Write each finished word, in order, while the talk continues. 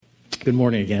Good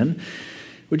morning again.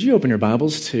 Would you open your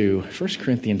Bibles to 1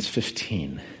 Corinthians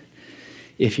 15?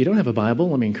 If you don't have a Bible,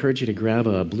 let me encourage you to grab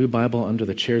a blue Bible under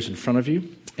the chairs in front of you,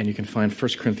 and you can find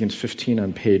 1 Corinthians 15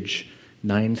 on page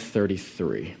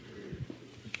 933.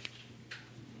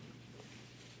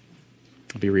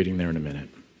 I'll be reading there in a minute.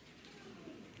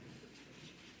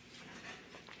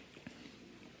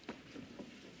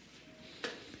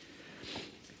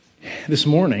 This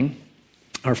morning,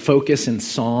 our focus in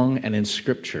song and in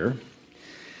Scripture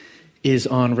is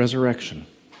on resurrection.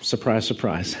 Surprise,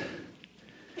 surprise.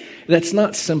 That's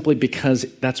not simply because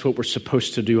that's what we're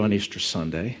supposed to do on Easter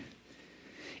Sunday.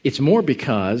 It's more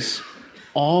because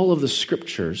all of the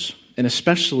Scriptures, and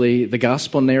especially the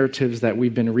gospel narratives that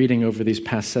we've been reading over these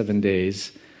past 7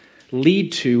 days,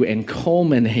 lead to and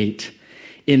culminate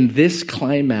in this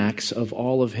climax of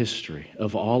all of history,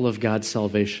 of all of God's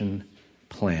salvation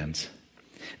plans.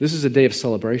 This is a day of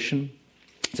celebration.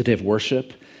 It's a day of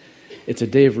worship. It's a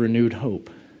day of renewed hope,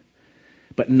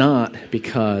 but not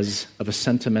because of a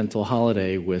sentimental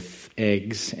holiday with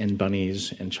eggs and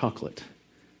bunnies and chocolate.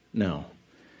 No.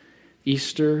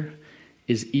 Easter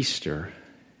is Easter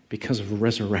because of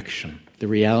resurrection, the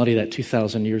reality that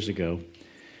 2,000 years ago,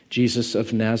 Jesus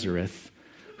of Nazareth,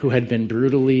 who had been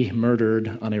brutally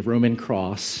murdered on a Roman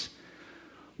cross,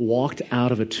 walked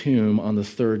out of a tomb on the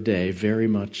third day very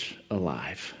much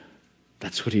alive.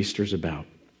 That's what Easter's about.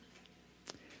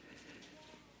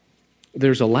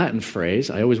 There's a Latin phrase.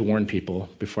 I always warn people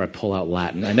before I pull out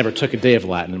Latin. I never took a day of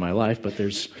Latin in my life, but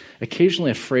there's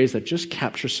occasionally a phrase that just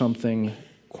captures something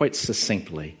quite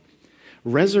succinctly.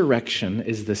 Resurrection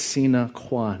is the sine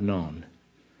qua non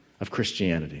of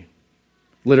Christianity.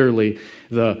 Literally,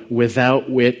 the without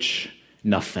which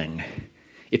nothing.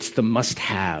 It's the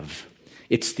must-have.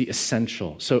 It's the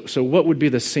essential. So what would be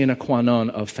the sine qua non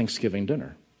of Thanksgiving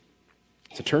dinner?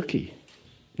 It's a turkey.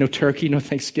 No turkey, no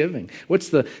Thanksgiving. What's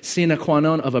the sine qua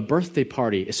non of a birthday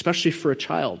party, especially for a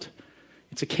child?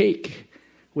 It's a cake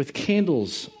with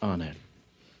candles on it.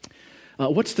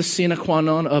 What's the sine qua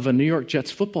non of a New York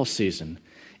Jets football season?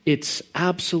 It's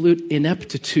absolute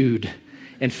ineptitude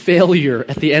and failure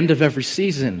at the end of every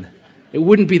season. It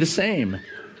wouldn't be the same.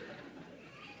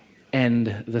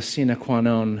 And the sine qua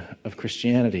non of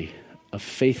Christianity, of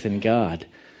faith in God,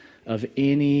 of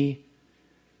any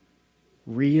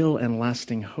real and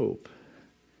lasting hope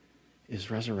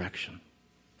is resurrection,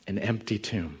 an empty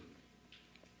tomb.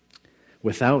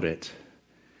 Without it,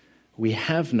 we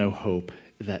have no hope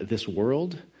that this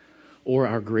world or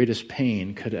our greatest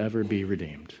pain could ever be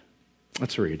redeemed.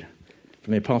 Let's read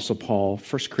from the Apostle Paul,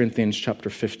 1 Corinthians chapter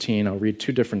 15. I'll read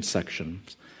two different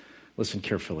sections. Listen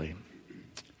carefully.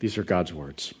 These are God's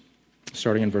words,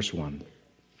 starting in verse 1.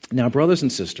 Now, brothers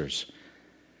and sisters,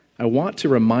 I want to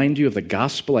remind you of the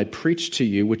gospel I preached to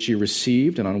you, which you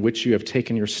received and on which you have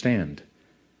taken your stand.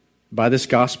 By this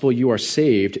gospel you are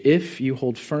saved if you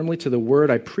hold firmly to the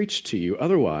word I preached to you.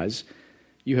 Otherwise,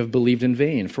 you have believed in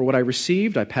vain. For what I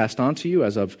received I passed on to you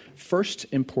as of first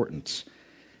importance,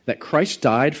 that Christ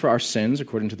died for our sins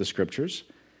according to the Scriptures,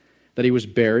 that he was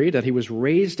buried, that he was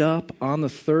raised up on the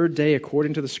third day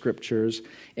according to the Scriptures,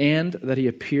 and that he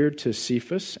appeared to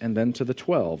Cephas and then to the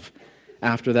 12.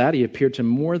 After that, he appeared to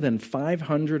more than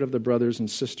 500 of the brothers and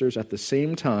sisters at the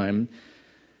same time,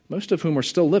 most of whom are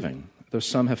still living, though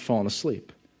some have fallen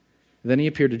asleep. Then he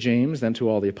appeared to James, then to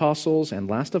all the apostles, and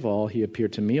last of all, he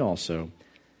appeared to me also,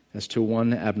 as to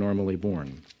one abnormally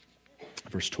born.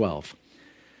 Verse 12.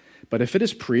 But if it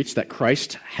is preached that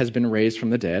Christ has been raised from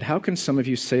the dead, how can some of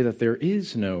you say that there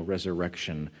is no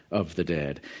resurrection of the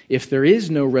dead? If there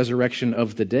is no resurrection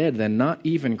of the dead, then not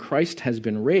even Christ has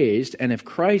been raised, and if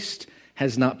Christ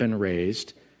has not been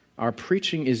raised, our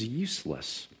preaching is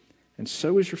useless, and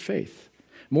so is your faith.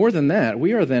 More than that,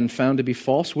 we are then found to be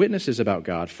false witnesses about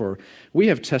God, for we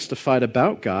have testified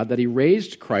about God that he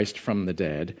raised Christ from the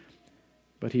dead,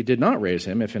 but he did not raise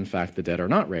him if in fact the dead are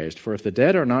not raised. For if the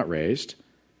dead are not raised,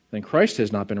 then Christ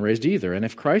has not been raised either. And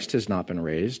if Christ has not been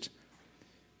raised,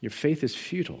 your faith is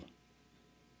futile.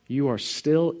 You are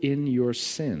still in your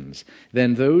sins.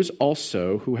 Then those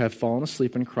also who have fallen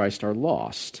asleep in Christ are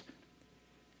lost.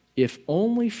 If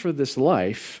only for this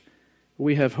life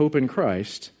we have hope in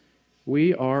Christ,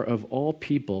 we are of all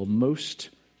people most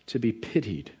to be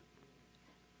pitied.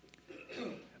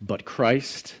 But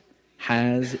Christ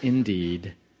has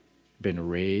indeed been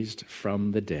raised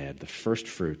from the dead, the first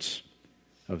fruits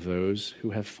of those who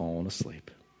have fallen asleep.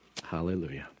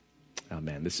 Hallelujah.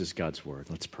 Amen. This is God's word.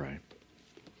 Let's pray.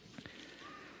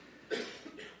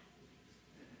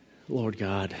 Lord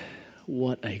God,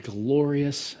 what a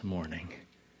glorious morning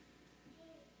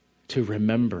to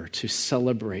remember, to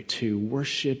celebrate, to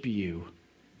worship you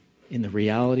in the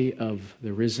reality of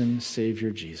the risen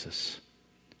Savior Jesus.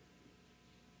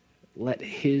 Let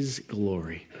his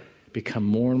glory become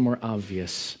more and more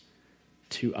obvious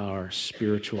to our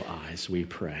spiritual eyes, we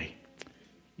pray.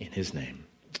 In his name,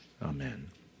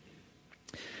 amen.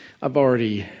 I've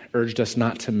already urged us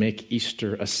not to make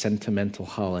Easter a sentimental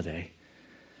holiday.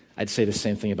 I'd say the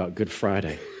same thing about Good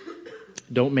Friday.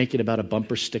 Don't make it about a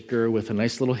bumper sticker with a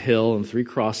nice little hill and 3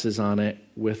 crosses on it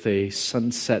with a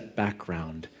sunset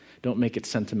background. Don't make it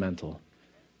sentimental.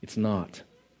 It's not.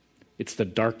 It's the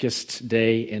darkest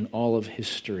day in all of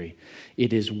history.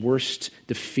 It is worst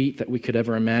defeat that we could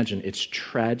ever imagine. It's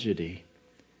tragedy.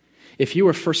 If you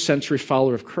were a first century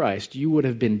follower of Christ, you would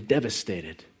have been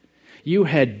devastated. You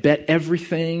had bet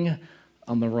everything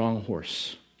on the wrong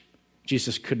horse.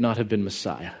 Jesus could not have been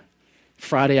Messiah.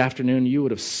 Friday afternoon, you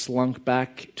would have slunk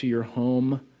back to your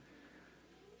home,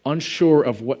 unsure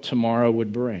of what tomorrow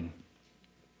would bring.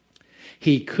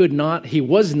 He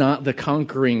was not the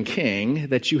conquering king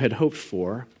that you had hoped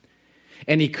for,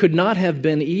 and he could not have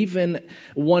been even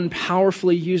one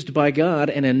powerfully used by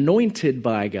God and anointed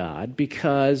by God,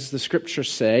 because the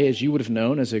scriptures say, as you would have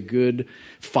known as a good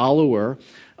follower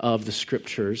of the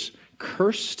scriptures,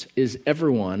 cursed is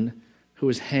everyone who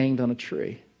is hanged on a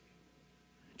tree.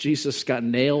 Jesus got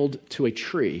nailed to a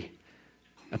tree,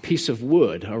 a piece of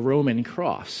wood, a Roman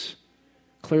cross,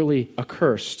 clearly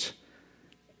accursed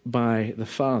by the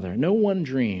Father. No one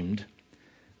dreamed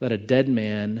that a dead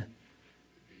man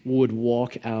would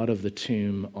walk out of the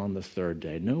tomb on the 3rd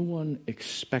day. No one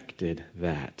expected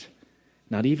that.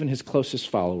 Not even his closest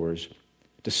followers,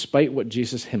 despite what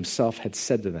Jesus himself had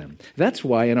said to them. That's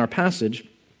why in our passage,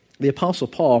 the Apostle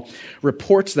Paul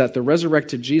reports that the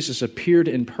resurrected Jesus appeared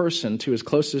in person to his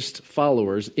closest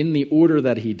followers in the order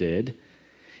that he did,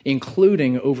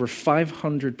 including over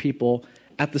 500 people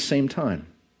at the same time.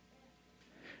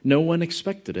 No one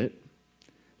expected it,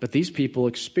 but these people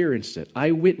experienced it.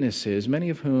 Eyewitnesses,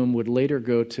 many of whom would later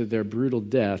go to their brutal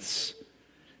deaths,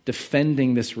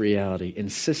 defending this reality,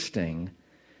 insisting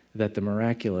that the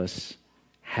miraculous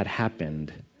had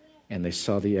happened, and they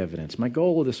saw the evidence. My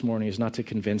goal this morning is not to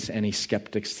convince any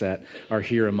skeptics that are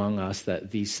here among us that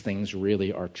these things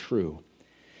really are true.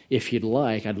 If you'd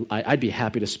like, I'd be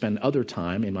happy to spend other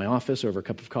time in my office over a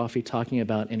cup of coffee talking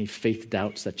about any faith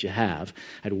doubts that you have.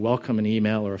 I'd welcome an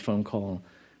email or a phone call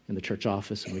in the church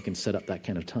office, and we can set up that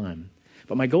kind of time.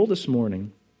 But my goal this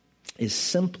morning is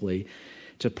simply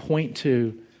to point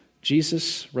to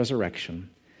Jesus' resurrection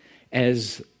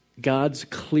as God's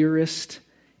clearest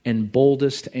and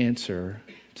boldest answer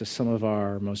to some of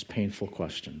our most painful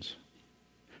questions.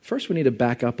 First, we need to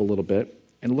back up a little bit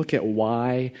and look at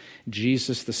why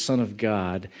Jesus, the Son of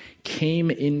God,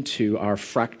 came into our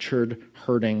fractured,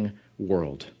 hurting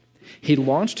world. He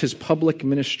launched his public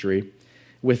ministry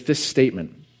with this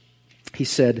statement. He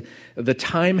said, "The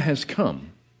time has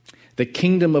come. The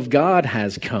kingdom of God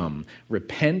has come.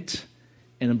 Repent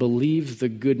and believe the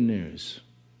good news."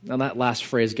 Now, that last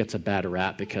phrase gets a bad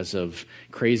rap because of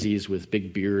crazies with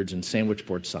big beards and sandwich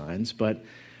board signs, but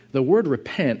the word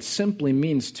repent simply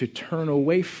means to turn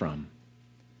away from.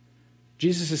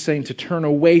 Jesus is saying to turn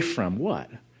away from what?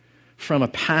 From a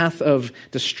path of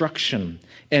destruction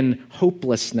and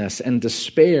hopelessness and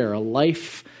despair, a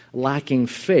life lacking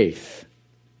faith.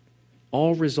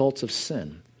 All results of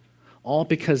sin. All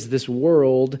because this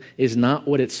world is not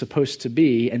what it's supposed to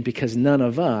be, and because none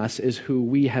of us is who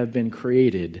we have been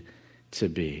created to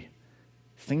be.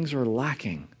 Things are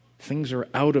lacking. Things are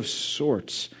out of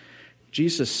sorts.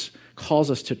 Jesus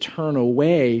calls us to turn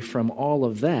away from all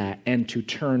of that and to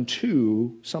turn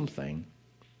to something.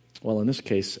 Well, in this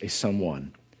case, a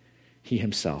someone. He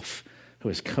himself, who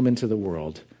has come into the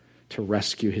world to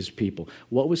rescue his people.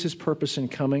 What was his purpose in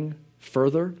coming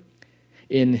further?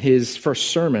 In his first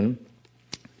sermon,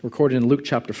 recorded in Luke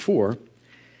chapter 4,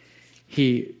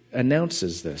 he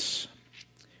announces this,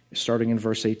 starting in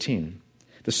verse 18.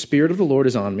 "The Spirit of the Lord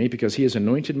is on me, because he has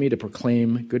anointed me to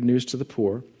proclaim good news to the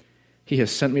poor. He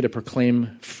has sent me to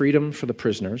proclaim freedom for the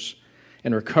prisoners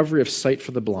and recovery of sight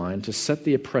for the blind, to set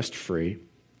the oppressed free,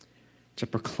 to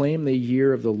proclaim the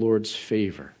year of the Lord's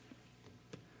favor."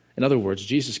 In other words,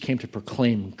 Jesus came to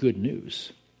proclaim good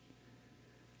news.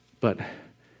 But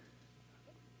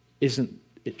isn't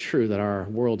it true that our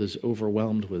world is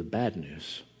overwhelmed with bad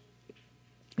news?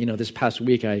 You know, this past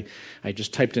week I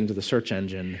just typed into the search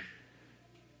engine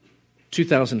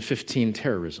 2015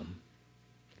 terrorism.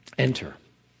 Enter.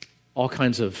 All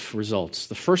kinds of results.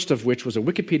 The first of which was a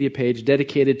Wikipedia page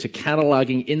dedicated to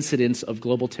cataloging incidents of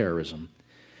global terrorism.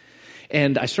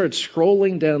 And I started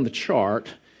scrolling down the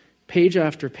chart, page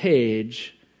after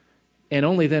page, and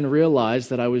only then realized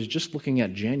that I was just looking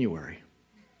at January.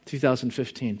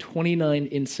 2015, 29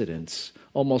 incidents,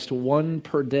 almost one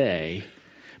per day,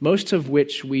 most of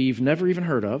which we've never even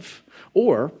heard of,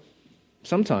 or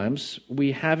sometimes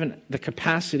we haven't the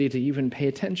capacity to even pay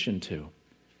attention to,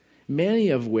 many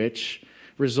of which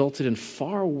resulted in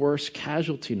far worse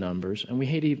casualty numbers, and we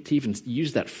hate to even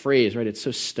use that phrase, right? It's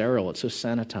so sterile, it's so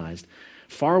sanitized.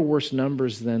 Far worse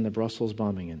numbers than the Brussels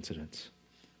bombing incidents.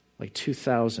 Like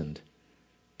 2,000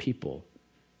 people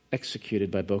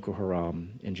executed by Boko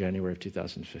Haram in January of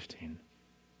 2015.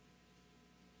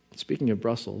 Speaking of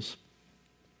Brussels,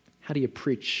 how do you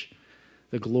preach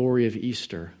the glory of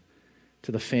Easter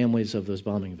to the families of those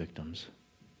bombing victims?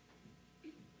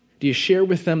 Do you share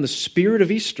with them the spirit of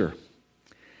Easter?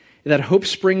 That hope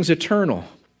springs eternal,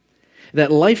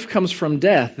 that life comes from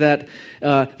death, that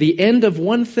the end of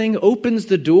one thing opens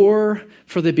the door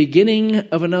for the beginning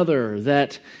of another,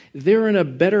 that they're in a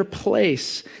better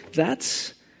place.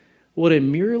 That's what a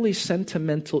merely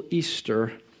sentimental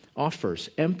Easter offers,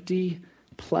 empty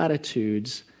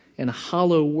platitudes and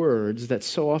hollow words that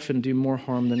so often do more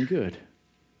harm than good.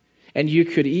 And you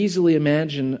could easily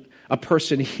imagine a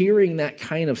person hearing that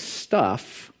kind of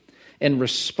stuff and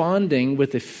responding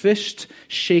with a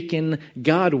fist-shaken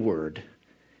God-word.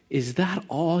 Is that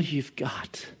all you've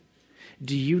got?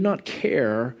 Do you not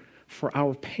care for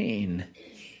our pain?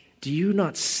 Do you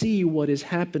not see what is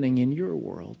happening in your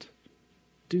world?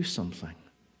 Do something.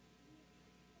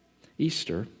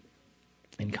 Easter,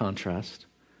 in contrast,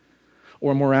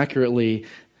 or more accurately,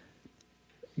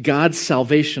 God's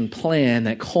salvation plan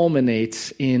that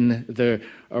culminates in the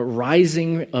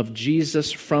rising of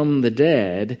Jesus from the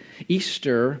dead,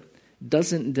 Easter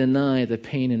doesn't deny the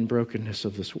pain and brokenness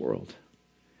of this world.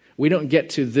 We don't get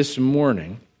to this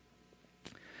morning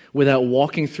without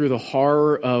walking through the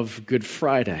horror of Good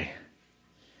Friday.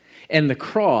 And the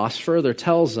cross further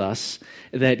tells us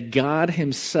that God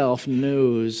himself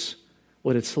knows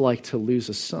what it's like to lose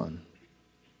a son.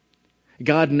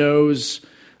 God knows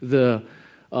the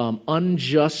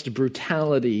unjust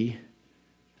brutality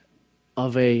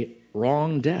of a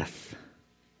wrong death.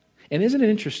 And isn't it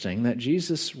interesting that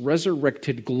Jesus'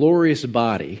 resurrected glorious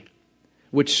body,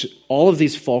 which all of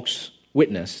these folks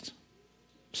witnessed,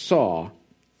 saw,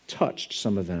 touched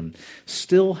some of them,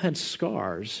 still had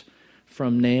scars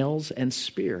from nails and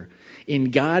spear.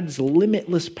 In God's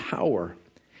limitless power,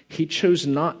 he chose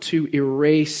not to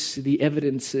erase the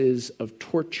evidences of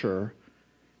torture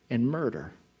and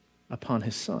murder upon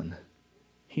his son.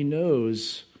 He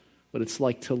knows what it's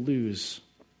like to lose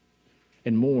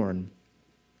and mourn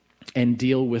and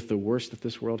deal with the worst that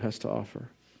this world has to offer.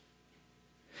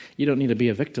 You don't need to be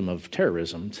a victim of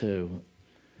terrorism to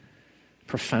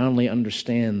profoundly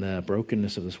understand the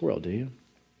brokenness of this world, do you?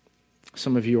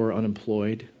 Some of you are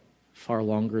unemployed far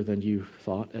longer than you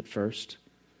thought at first.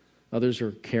 Others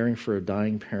are caring for a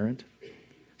dying parent.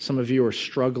 Some of you are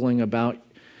struggling about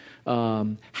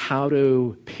how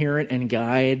to parent and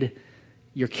guide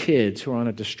your kids who are on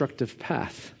a destructive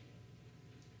path.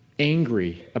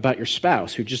 Angry about your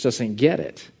spouse who just doesn't get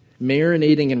it.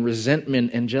 Marinating in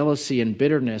resentment and jealousy and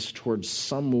bitterness towards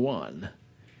someone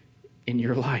in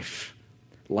your life.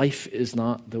 Life is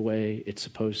not the way it's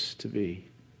supposed to be.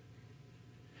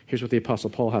 Here's what the Apostle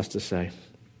Paul has to say.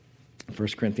 1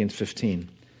 Corinthians 15.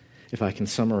 If I can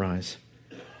summarize,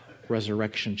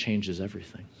 resurrection changes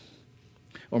everything.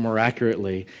 Or more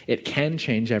accurately, it can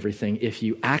change everything if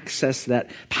you access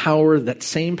that power, that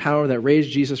same power that raised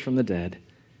Jesus from the dead,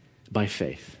 by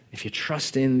faith. If you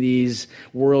trust in these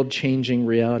world-changing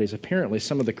realities. Apparently,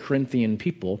 some of the Corinthian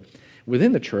people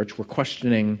within the church were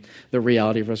questioning the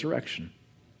reality of resurrection.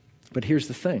 But here's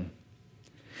the thing.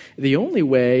 The only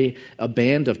way a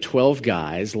band of 12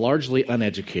 guys, largely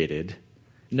uneducated,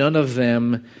 none of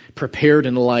them prepared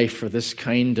in life for this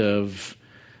kind of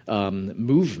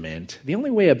movement, the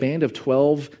only way a band of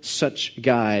 12 such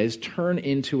guys turn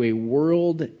into a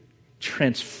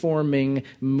world-transforming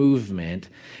movement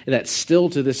that still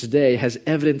to this day has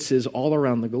evidences all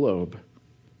around the globe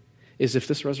is if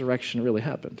this resurrection really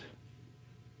happened.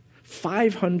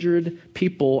 500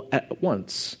 people at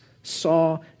once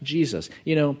saw Jesus.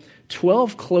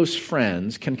 12 close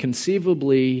friends can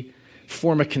conceivably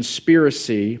form a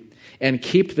conspiracy and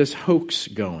keep this hoax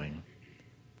going.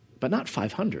 But not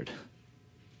 500.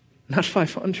 Not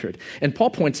 500. And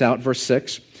Paul points out, verse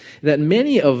 6, that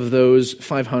many of those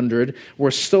 500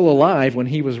 were still alive when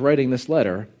he was writing this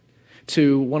letter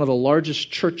to one of the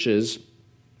largest churches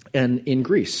in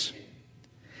Greece.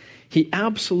 He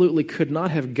absolutely could not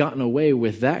have gotten away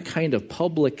with that kind of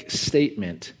public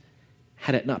statement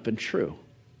had it not been true.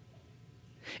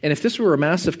 And if this were a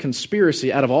massive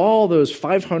conspiracy, out of all those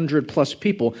 500 plus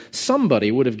people,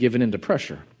 somebody would have given in to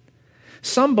pressure.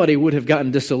 somebody would have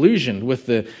gotten disillusioned with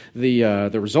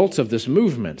the results of this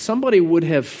movement. Somebody would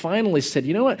have finally said,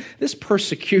 you know what, this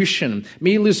persecution,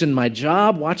 me losing my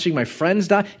job, watching my friends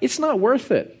die, it's not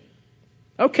worth it.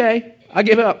 Okay, I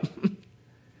give up.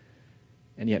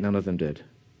 And yet none of them did,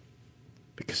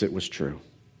 because it was true.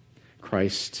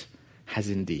 Christ has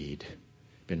indeed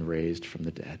been raised from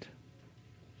the dead.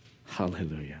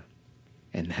 Hallelujah.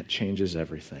 And that changes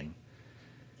everything.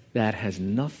 That has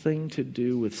nothing to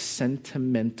do with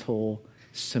sentimental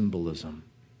symbolism.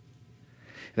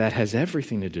 That has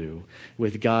everything to do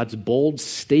with God's bold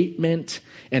statement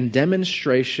and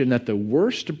demonstration that the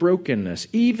worst brokenness,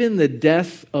 even the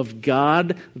death of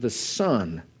God the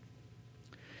Son,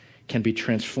 can be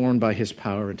transformed by his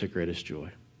power into greatest joy.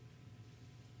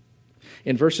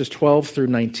 In verses 12 through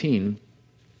 19,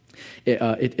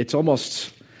 it's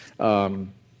almost...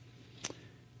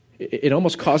 It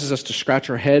almost causes us to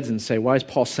scratch our heads and say, why is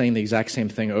Paul saying the exact same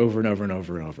thing over and over and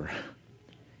over and over?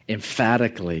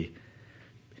 Emphatically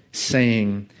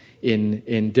saying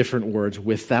in different words,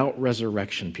 without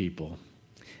resurrection, people,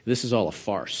 this is all a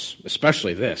farce,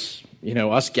 especially this. You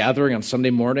know, us gathering on Sunday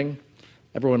morning,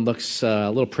 everyone looks a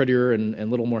little prettier and a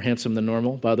little more handsome than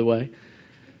normal, by the way.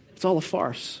 It's all a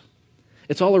farce.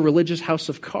 It's all a religious house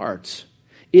of cards.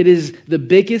 It is the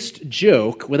biggest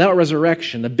joke, without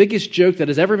resurrection, the biggest joke that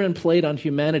has ever been played on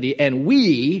humanity. And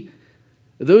we,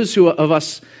 those of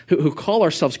us who call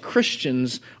ourselves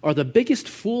Christians, are the biggest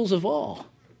fools of all.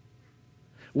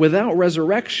 Without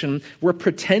resurrection, we're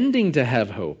pretending to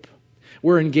have hope.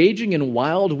 We're engaging in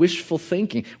wild, wishful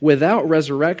thinking. Without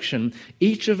resurrection,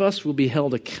 each of us will be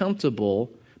held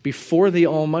accountable before the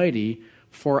Almighty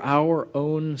for our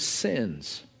own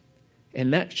sins.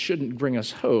 And that shouldn't bring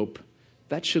us hope.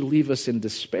 That should leave us in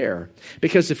despair.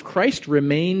 Because if Christ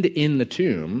remained in the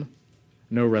tomb,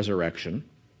 no resurrection,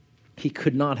 he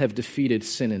could not have defeated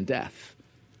sin and death.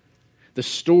 The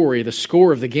score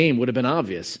of the game would have been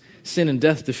obvious. Sin and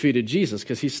death defeated Jesus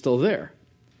because he's still there.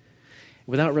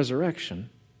 Without resurrection,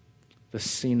 the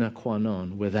sine qua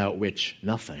non, without which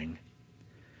nothing,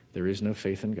 there is no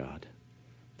faith in God.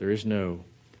 There is no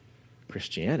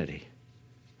Christianity.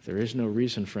 There is no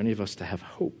reason for any of us to have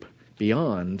hope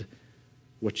beyond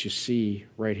what you see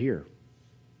right here,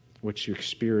 what you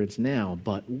experience now,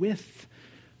 but with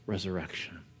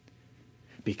resurrection.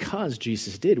 Because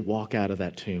Jesus did walk out of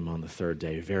that tomb on the third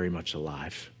day very much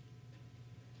alive.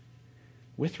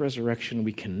 With resurrection,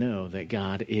 we can know that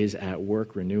God is at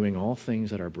work renewing all things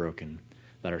that are broken,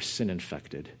 that are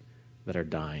sin-infected, that are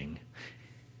dying.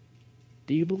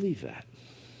 Do you believe that?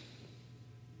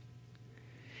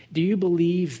 Do you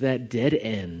believe that dead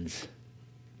ends,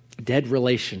 dead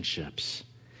relationships,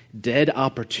 dead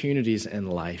opportunities in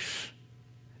life,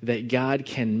 that God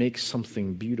can make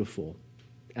something beautiful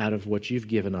out of what you've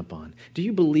given up on? Do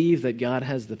you believe that God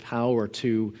has the power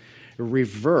to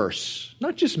reverse,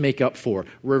 not just make up for,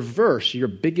 reverse your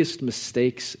biggest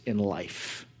mistakes in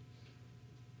life?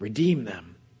 Redeem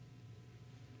them.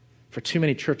 For too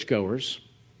many churchgoers,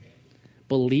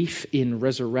 belief in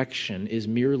resurrection is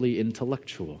merely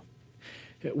intellectual.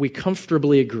 We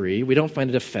comfortably agree, we don't find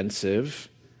it offensive,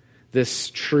 this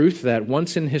truth that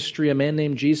once in history a man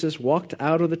named Jesus walked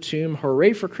out of the tomb.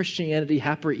 Hooray for Christianity,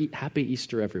 happy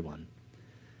Easter, everyone.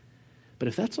 But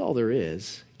if that's all there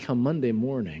is, come Monday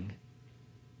morning,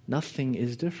 nothing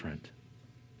is different.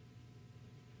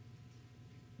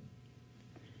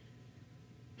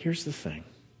 Here's the thing.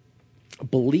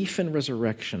 Belief in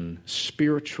resurrection,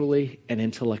 spiritually and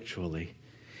intellectually,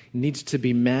 needs to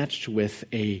be matched with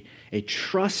a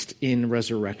trust in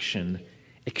resurrection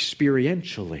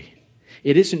experientially.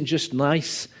 It isn't just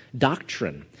nice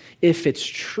doctrine. If it's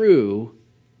true,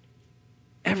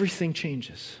 everything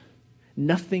changes.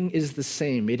 Nothing is the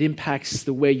same. It impacts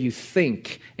the way you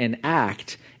think and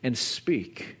act and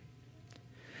speak.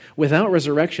 Without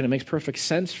resurrection, it makes perfect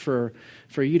sense for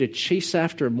you to chase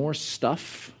after more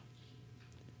stuff,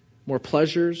 more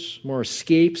pleasures, more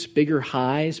escapes, bigger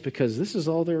highs, because this is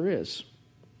all there is.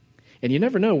 And you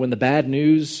never know when the bad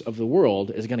news of the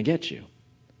world is going to get you.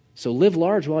 So live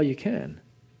large while you can.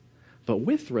 But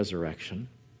with resurrection,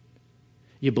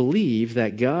 you believe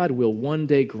that God will one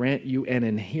day grant you an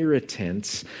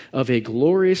inheritance of a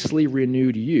gloriously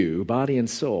renewed you, body and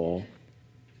soul,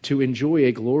 to enjoy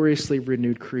a gloriously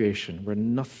renewed creation where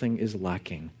nothing is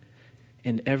lacking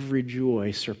and every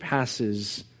joy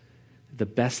surpasses the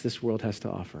best this world has to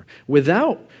offer.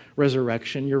 Without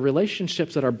resurrection, your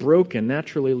relationships that are broken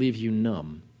naturally leave you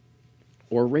numb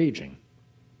or raging,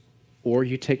 or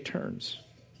you take turns.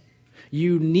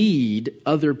 You need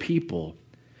other people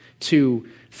to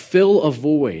fill a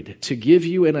void, to give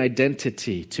you an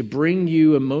identity, to bring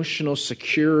you emotional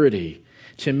security,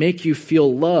 to make you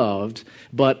feel loved,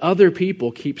 but other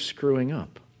people keep screwing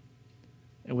up.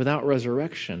 And without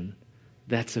resurrection,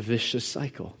 that's a vicious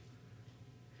cycle.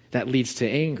 That leads to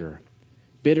anger,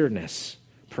 bitterness,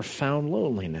 profound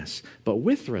loneliness. But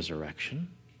with resurrection,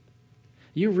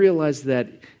 you realize that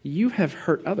you have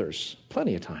hurt others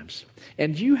plenty of times.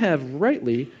 And you have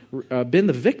rightly been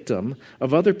the victim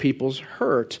of other people's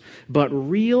hurt. But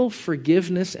real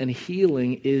forgiveness and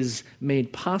healing is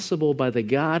made possible by the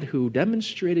God who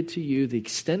demonstrated to you the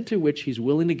extent to which he's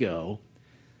willing to go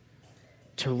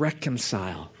to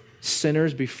reconcile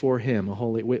sinners before him,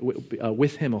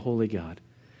 with him, a holy God.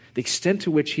 The extent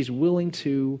to which he's willing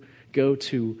to go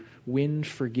to win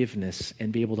forgiveness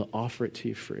and be able to offer it to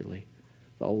you freely.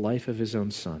 The life of his own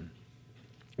Son.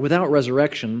 Without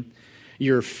resurrection,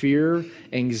 your fear,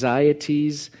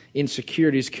 anxieties,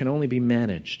 insecurities can only be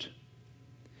managed.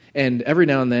 And every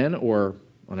now and then, or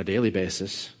on a daily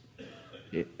basis,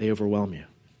 they overwhelm you.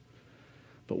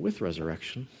 But with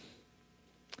resurrection,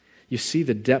 you see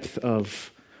the depth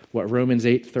of what Romans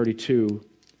 8:32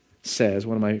 says,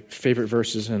 one of my favorite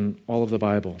verses in all of the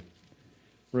Bible.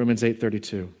 Romans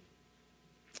 8:32.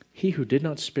 He who did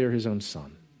not spare his own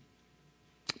Son,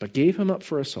 but gave him up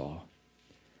for us all,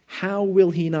 how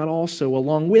will he not also,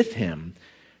 along with him,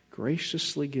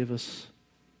 graciously give us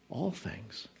all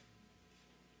things?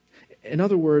 In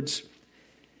other words,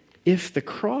 if the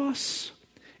cross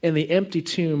and the empty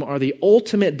tomb are the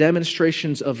ultimate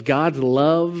demonstrations of God's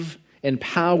love and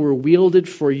power wielded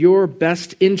for your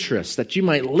best interests, that you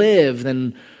might live,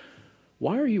 then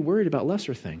why are you worried about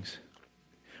lesser things?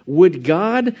 Would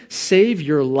God save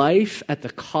your life at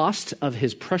the cost of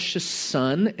his precious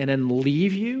Son and then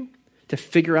leave you to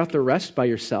figure out the rest by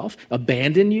yourself?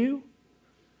 Abandon you?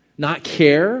 Not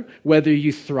care whether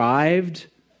you thrived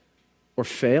or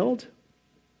failed?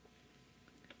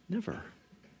 Never.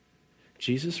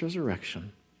 Jesus'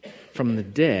 resurrection from the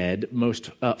dead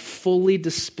most fully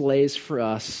displays for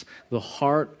us the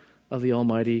heart of the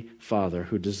Almighty Father,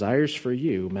 who desires for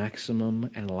you maximum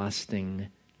and lasting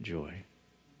joy.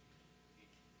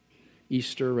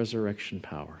 Easter resurrection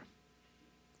power.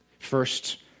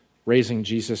 First, raising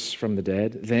Jesus from the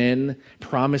dead, then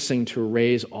promising to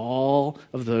raise all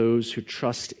of those who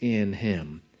trust in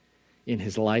him, in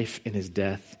his life, in his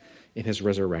death, in his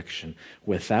resurrection,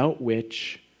 without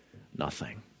which,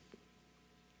 nothing.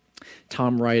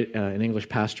 Tom Wright, an English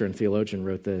pastor and theologian,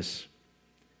 wrote this: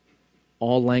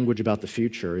 all language about the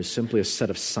future is simply a set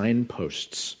of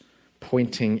signposts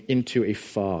pointing into a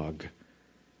fog.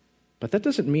 But that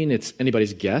doesn't mean it's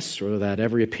anybody's guess or that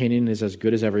every opinion is as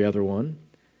good as every other one.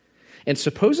 And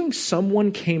supposing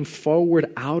someone came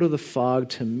forward out of the fog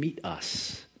to meet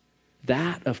us,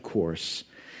 that, of course,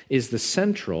 is the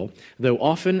central, though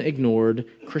often ignored,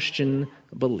 Christian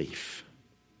belief.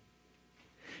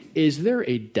 Is there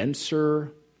a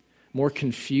denser, more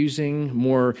confusing,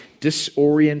 more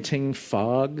disorienting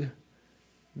fog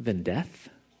than death?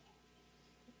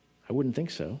 I wouldn't think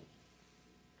so.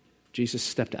 Jesus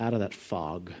stepped out of that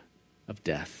fog of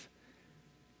death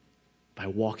by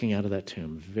walking out of that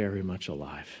tomb very much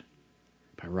alive,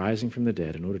 by rising from the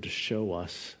dead in order to show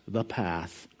us the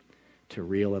path to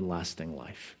real and lasting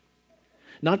life.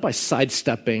 Not by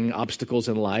sidestepping obstacles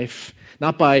in life,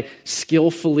 not by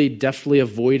skillfully, deftly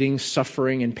avoiding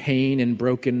suffering and pain and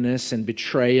brokenness and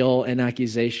betrayal and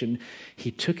accusation.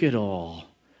 He took it all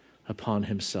upon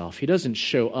himself. He doesn't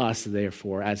show us,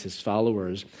 therefore, as his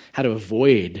followers, how to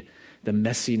avoid the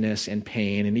messiness and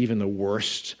pain and even the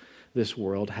worst this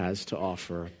world has to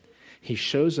offer. He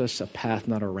shows us a path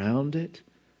not around it,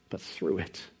 but through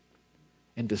it.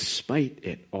 And despite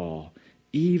it all,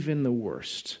 even the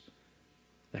worst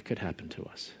that could happen to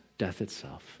us, death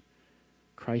itself,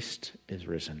 Christ is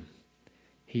risen.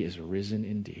 He is risen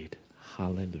indeed.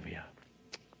 Hallelujah.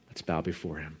 Let's bow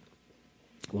before him.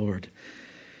 Lord,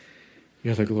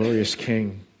 you're the glorious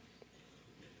King.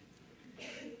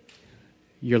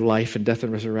 Your life and death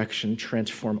and resurrection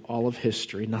transform all of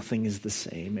history. Nothing is the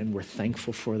same, and we're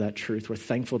thankful for that truth. We're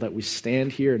thankful that we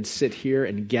stand here and sit here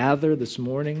and gather this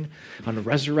morning on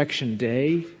Resurrection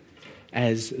Day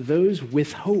as those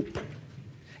with hope,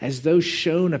 as those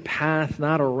shown a path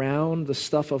not around the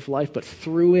stuff of life, but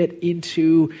through it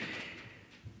into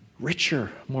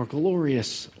richer, more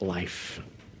glorious life.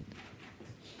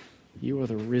 You are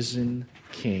the risen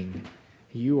King.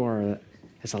 You are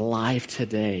as alive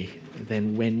today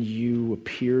than when you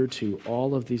appeared to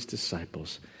all of these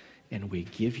disciples. And we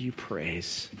give you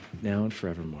praise now and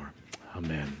forevermore.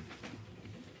 Amen.